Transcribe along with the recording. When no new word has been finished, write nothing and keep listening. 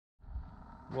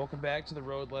Welcome back to the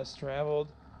road less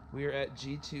traveled. We are at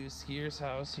G2 Skier's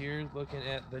house here, looking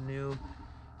at the new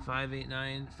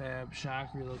 589 Fab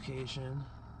shock relocation.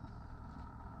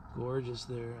 Gorgeous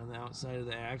there on the outside of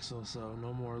the axle, so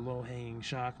no more low-hanging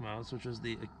shock mounts, which was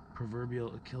the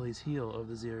proverbial Achilles heel of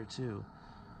the ZR2.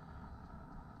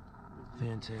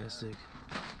 Fantastic.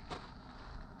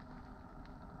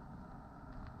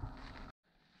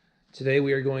 Today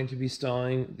we are going to be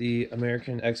installing the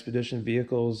American Expedition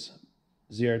Vehicles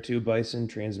ZR2 Bison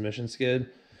transmission skid.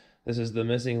 This is the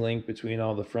missing link between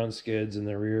all the front skids and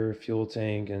the rear fuel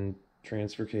tank and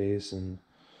transfer case and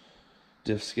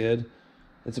diff skid.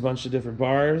 It's a bunch of different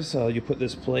bars. You put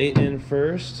this plate in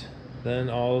first, then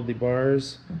all of the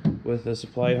bars with the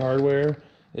supply hardware.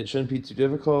 It shouldn't be too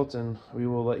difficult, and we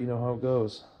will let you know how it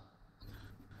goes.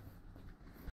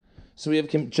 So we have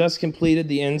just completed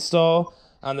the install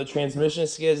on the transmission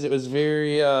skids. It was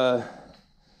very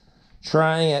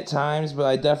trying at times, but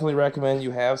I definitely recommend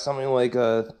you have something like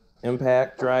a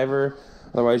impact driver,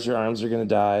 otherwise your arms are going to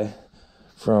die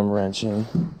from wrenching.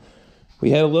 We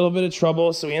had a little bit of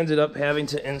trouble, so we ended up having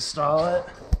to install it.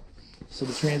 So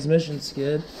the transmission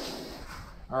skid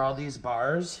are all these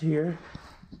bars here,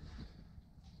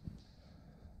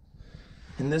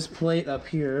 and this plate up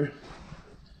here,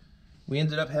 we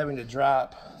ended up having to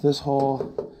drop this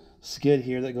whole skid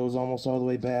here that goes almost all the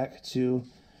way back to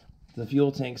the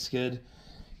fuel tank skid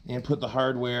and put the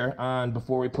hardware on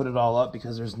before we put it all up,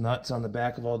 because there's nuts on the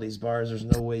back of all these bars. There's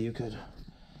no way you could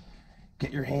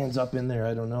get your hands up in there,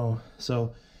 I don't know.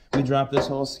 So we dropped this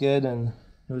whole skid, and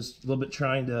it was a little bit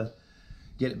trying to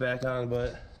get it back on,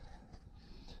 but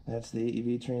that's the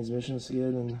AEV Transmission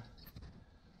Skid, and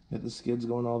get the skids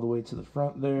going all the way to the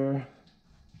front there,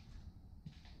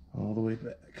 all the way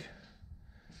back.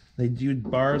 They do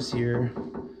bars here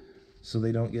so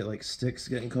they don't get like sticks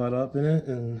getting caught up in it,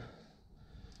 and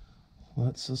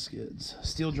lots of skids.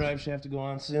 Steel drive shaft to go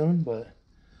on soon, but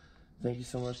thank you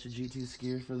so much to G2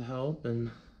 Skier for the help,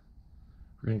 and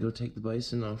we're gonna go take the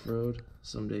Bison off-road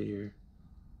someday here.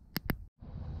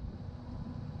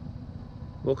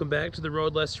 Welcome back to the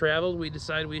road less traveled. We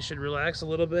decided we should relax a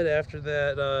little bit after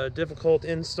that difficult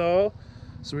install,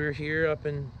 so we were here up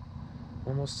and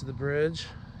almost to the bridge,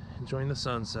 enjoying the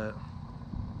sunset.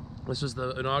 This was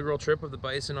the inaugural trip of the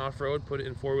Bison off-road. Put it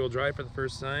in four-wheel drive for the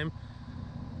first time.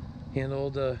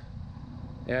 Handled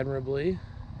admirably.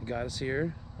 It got us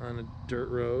here on a dirt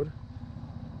road.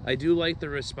 I do like the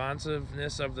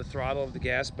responsiveness of the throttle of the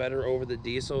gas better over the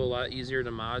diesel. A lot easier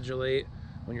to modulate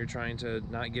when you're trying to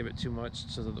not give it too much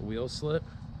so that the wheels slip.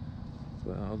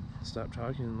 But I'll stop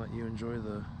talking and let you enjoy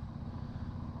the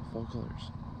fall colors.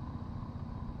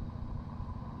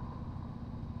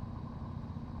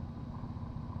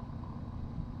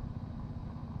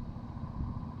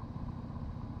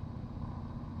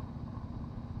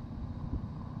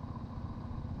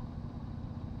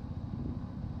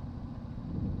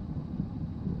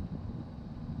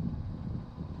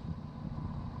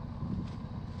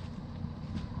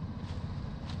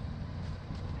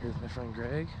 Here's my friend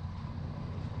Greg.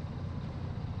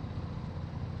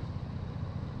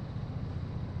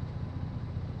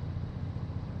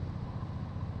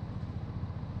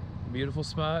 Beautiful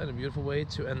spot and a beautiful way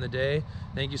to end the day.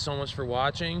 Thank you so much for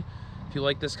watching. If you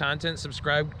like this content,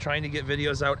 subscribe. Trying to get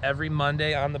videos out every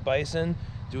Monday on the Bison,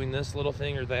 doing this little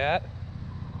thing or that.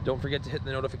 Don't forget to hit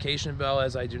the notification bell,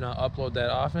 as I do not upload that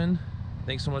often.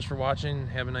 Thanks so much for watching.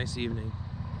 Have a nice evening.